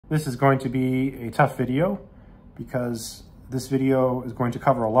This is going to be a tough video because this video is going to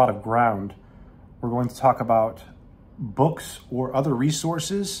cover a lot of ground. We're going to talk about books or other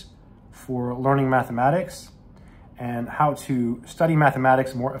resources for learning mathematics and how to study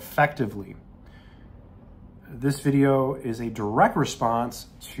mathematics more effectively. This video is a direct response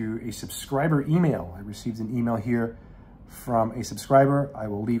to a subscriber email. I received an email here from a subscriber. I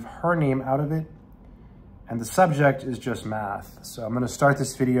will leave her name out of it. And the subject is just math. So I'm going to start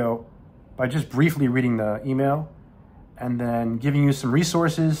this video by just briefly reading the email and then giving you some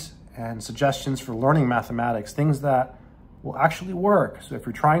resources and suggestions for learning mathematics, things that will actually work. So if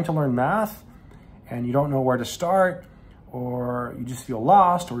you're trying to learn math and you don't know where to start, or you just feel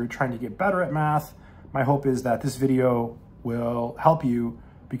lost, or you're trying to get better at math, my hope is that this video will help you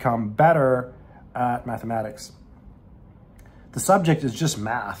become better at mathematics. The subject is just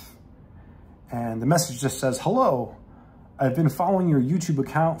math. And the message just says, hello, I've been following your YouTube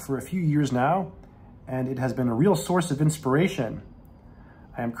account for a few years now, and it has been a real source of inspiration.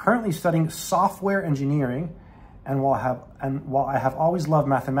 I am currently studying software engineering, and while I have always loved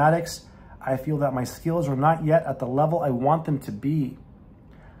mathematics, I feel that my skills are not yet at the level I want them to be.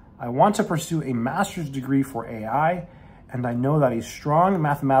 I want to pursue a master's degree for AI, and I know that a strong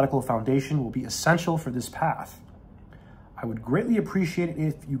mathematical foundation will be essential for this path. I would greatly appreciate it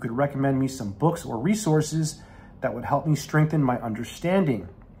if you could recommend me some books or resources that would help me strengthen my understanding.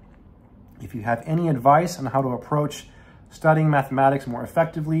 If you have any advice on how to approach studying mathematics more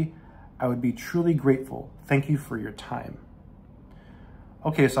effectively, I would be truly grateful. Thank you for your time.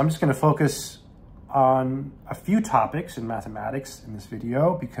 Okay, so I'm just going to focus on a few topics in mathematics in this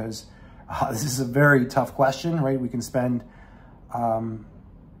video because this is a very tough question, right? We can spend a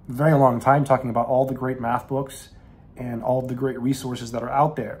very long time talking about all the great math books and all of the great resources that are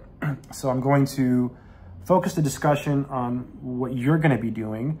out there. So I'm going to focus the discussion on what you're going to be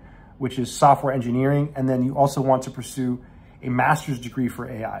doing, which is software engineering, and then you also want to pursue a master's degree for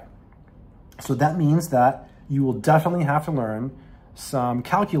AI. So that means that you will definitely have to learn some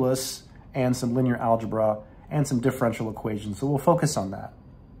calculus and some linear algebra and some differential equations. So we'll focus on that.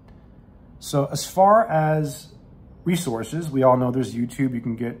 So as far as resources, we all know there's YouTube.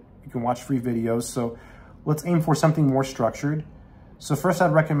 You can watch free videos. So let's aim for something more structured. So first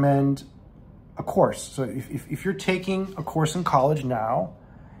I'd recommend a course. So if you're taking a course in college now,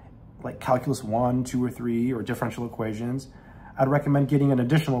 like Calculus 1, 2, or 3, or differential equations, I'd recommend getting an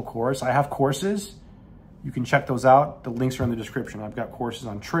additional course. I have courses. You can check those out. The links are in the description. I've got courses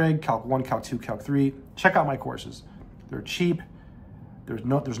on Trig, Calc 1, Calc 2, Calc 3. Check out my courses. They're cheap. There's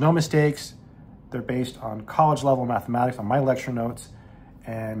no mistakes. They're based on college level mathematics, on my lecture notes,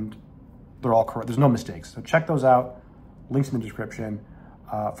 and they're all correct. There's no mistakes. So check those out. Links in the description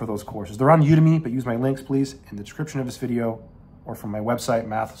for those courses. They're on Udemy, but use my links, please, in the description of this video or from my website,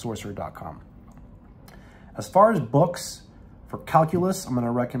 mathsorcerer.com. As far as books for calculus, I'm going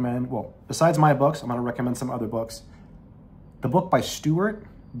to recommend, well, besides my books, I'm going to recommend some other books. The book by Stewart,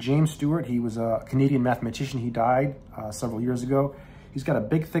 James Stewart, he was a Canadian mathematician. He died several years ago. He's got a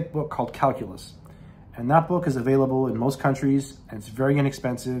big, thick book called Calculus. And that book is available in most countries, and it's very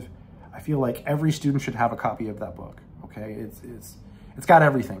inexpensive. I feel like every student should have a copy of that book, okay? It's got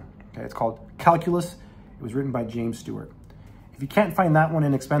everything, okay? It's called Calculus. It was written by James Stewart. If you can't find that one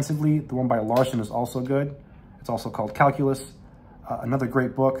inexpensively, the one by Larson is also good. It's also called Calculus, another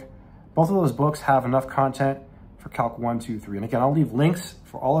great book. Both of those books have enough content for Calc 1, 2, 3. And again, I'll leave links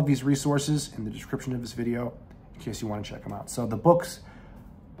for all of these resources in the description of this video in case you want to check them out. So the books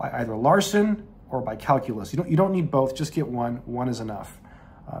by either Larson or by Calculus. You don't need both, just get one. One is enough.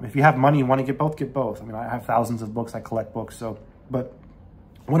 If you have money, you want to get both, get both. I mean, I have thousands of books, I collect books, but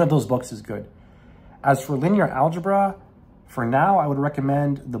one of those books is good. As for linear algebra, for now, I would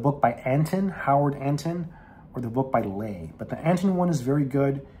recommend the book by Anton, Howard Anton, or the book by Lay. But the Anton one is very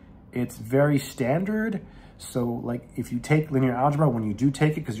good. It's very standard. So like if you take linear algebra, when you do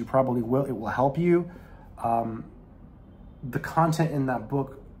take it, because you probably will, it will help you. The content in that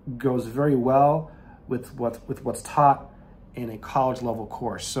book goes very well with what's taught in a college level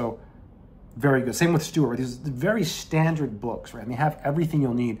course. So very good. Same with Stewart. These are very standard books, right? And they have everything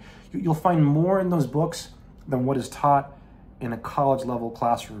you'll need. You'll find more in those books than what is taught in a college level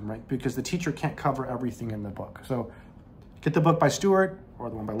classroom, right? Because the teacher can't cover everything in the book. So get the book by Stewart or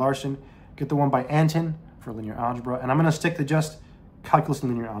the one by Larson. Get the one by Anton for linear algebra. And I'm going to stick to just calculus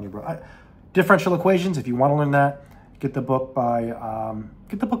and linear algebra. Differential equations, if you want to learn that, get the book by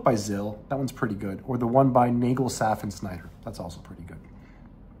Zill. That one's pretty good. Or the one by Nagel, Saff, and Snyder. That's also pretty good.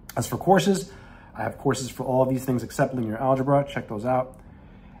 As for courses, I have courses for all of these things except linear algebra. Check those out.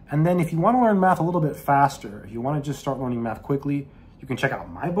 And then if you want to learn math a little bit faster, if you want to just start learning math quickly, You can check out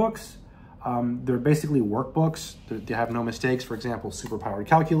my books. They're basically workbooks. They have no mistakes. For example, Superpowered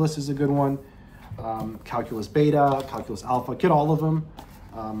Calculus is a good one. Calculus Beta, Calculus Alpha, get all of them.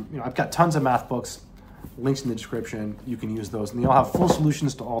 I've got tons of math books, links in the description. You can use those, and they all have full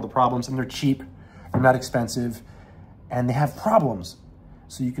solutions to all the problems, and they're cheap, they're not expensive, and they have problems.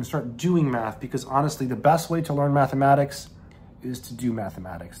 So you can start doing math, because honestly, the best way to learn mathematics is to do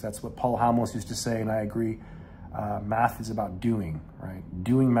mathematics. That's what Paul Hamels used to say, and I agree. Math is about doing, right?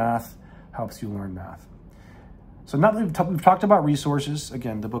 Doing math helps you learn math. So now that we've talked about resources,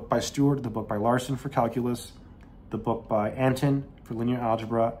 again, the book by Stewart, the book by Larson for calculus, the book by Anton for linear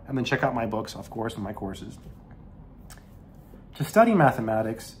algebra, and then check out my books, of course, and my courses. To study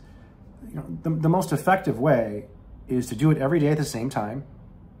mathematics, the most effective way is to do it every day at the same time,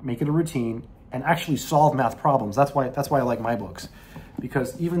 make it a routine, and actually solve math problems. That's why I like my books,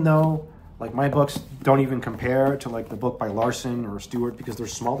 because even though like my books don't even compare to like the book by Larson or Stewart, because they're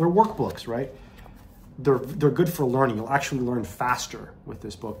small, they're workbooks, right? They're good for learning. You'll actually learn faster with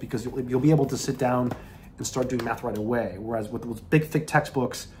this book, because you'll be able to sit down and start doing math right away. Whereas with those big, thick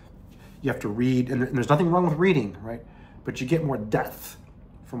textbooks, you have to read, and there's nothing wrong with reading, right? But you get more depth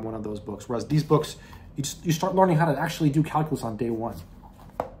from one of those books. Whereas these books, you start learning how to actually do calculus on day one.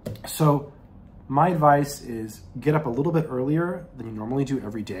 So my advice is get up a little bit earlier than you normally do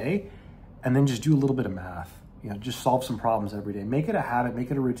every day, and then just do a little bit of math. Just solve some problems every day. Make it a habit,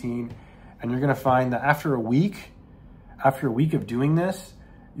 make it a routine, and you're gonna find that after a week of doing this,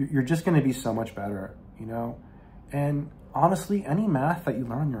 you're just gonna be so much better, And honestly, any math that you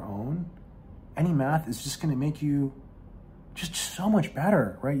learn on your own, any math is just gonna make you just so much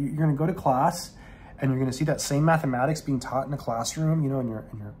better, right? You're gonna go to class and you're gonna see that same mathematics being taught in a classroom, in your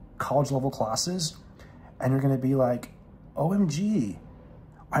college level classes, and you're gonna be like, OMG,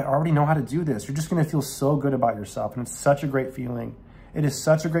 I already know how to do this. You're just gonna feel so good about yourself, and it's such a great feeling. It is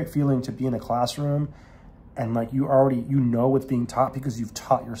such a great feeling to be in a classroom and like you know what's being taught because you've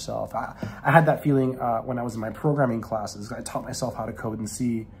taught yourself. I had that feeling when I was in my programming classes. I taught myself how to code in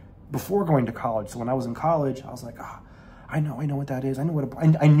C before going to college. So when I was in college, I was like, I know what that is. I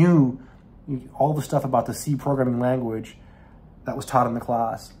knew all the stuff about the C programming language that was taught in the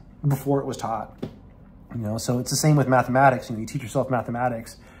class before it was taught. So it's the same with mathematics. You teach yourself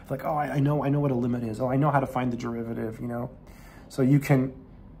mathematics. It's like, I know what a limit is. I know how to find the derivative. So you can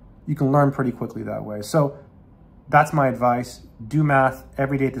learn pretty quickly that way. So that's my advice. Do math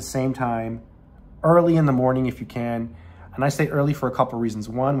every day at the same time, early in the morning if you can. And I say early for a couple of reasons.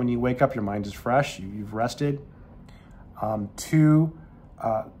 One, when you wake up, your mind is fresh. You've rested. Two,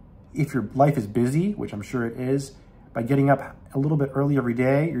 if your life is busy, which I'm sure it is, by getting up a little bit early every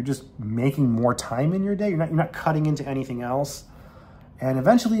day, you're just making more time in your day. You're not cutting into anything else. And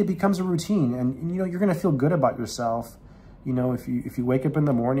eventually it becomes a routine, and you're going to feel good about yourself. If you wake up in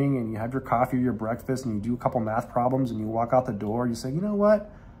the morning and you have your coffee or your breakfast and you do a couple math problems and you walk out the door, you say, you know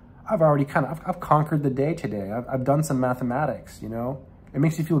what? I've conquered the day today. I've done some mathematics, It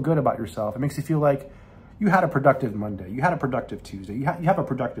makes you feel good about yourself. It makes you feel like you had a productive Monday, you had a productive Tuesday, you have a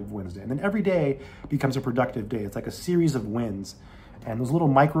productive Wednesday, and then every day becomes a productive day. It's like a series of wins. And those little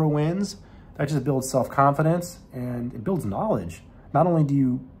micro wins, that just builds self-confidence and it builds knowledge. Not only do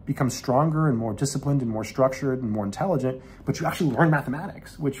you become stronger and more disciplined and more structured and more intelligent, but you actually learn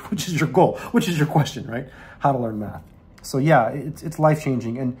mathematics, which is your goal, which is your question, right? How to learn math. So yeah, it's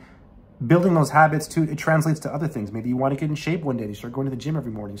life-changing. And building those habits too, it translates to other things. Maybe you want to get in shape one day and you start going to the gym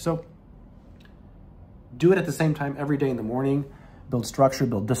every morning. So do it at the same time every day in the morning. Build structure,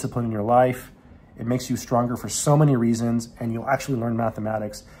 build discipline in your life. It makes you stronger for so many reasons, and you'll actually learn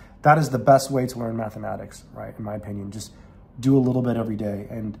mathematics. That is the best way to learn mathematics, right? In my opinion, just do a little bit every day.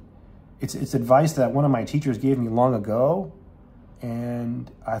 And it's advice that one of my teachers gave me long ago, and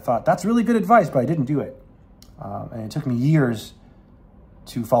I thought, that's really good advice, but I didn't do it. And it took me years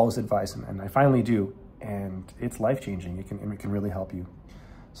to follow this advice, and I finally do, and it's life-changing. It can really help you.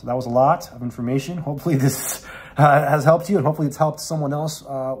 So that was a lot of information. Hopefully this has helped you, and hopefully it's helped someone else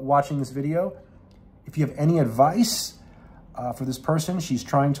watching this video. If you have any advice for this person, she's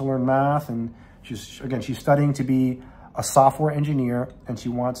trying to learn math, and she's studying to be a software engineer, and she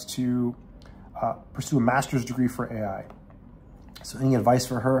wants to pursue a master's degree for AI. So any advice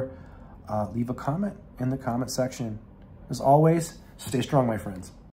for her, leave a comment in the comment section. As always, stay strong, my friends.